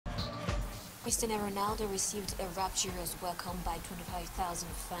Cristiano Ronaldo received a rapturous welcome by 25,000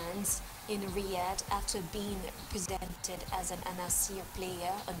 fans in Riyadh after being presented as an Nassr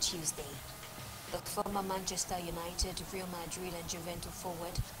player on Tuesday. The former Manchester United, Real Madrid and Juventus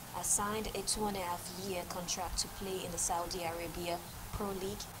forward has signed a 2.5-year contract to play in the Saudi Arabian Pro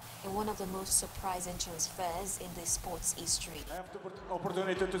League in one of the most surprising transfers in the sport's history. I have the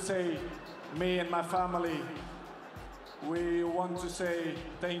opportunity to say, me and my family, we want to say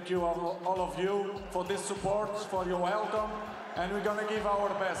thank you all of you for this support, for your welcome, and we're gonna give our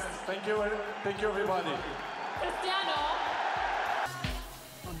best. Thank you everybody. Cristiano.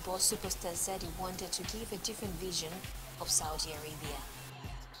 Football superstar said he wanted to give a different vision of Saudi Arabia.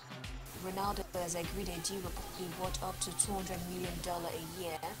 Ronaldo has agreed a deal worth up to $200 million a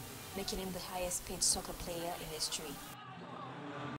year, making him the highest paid soccer player in history.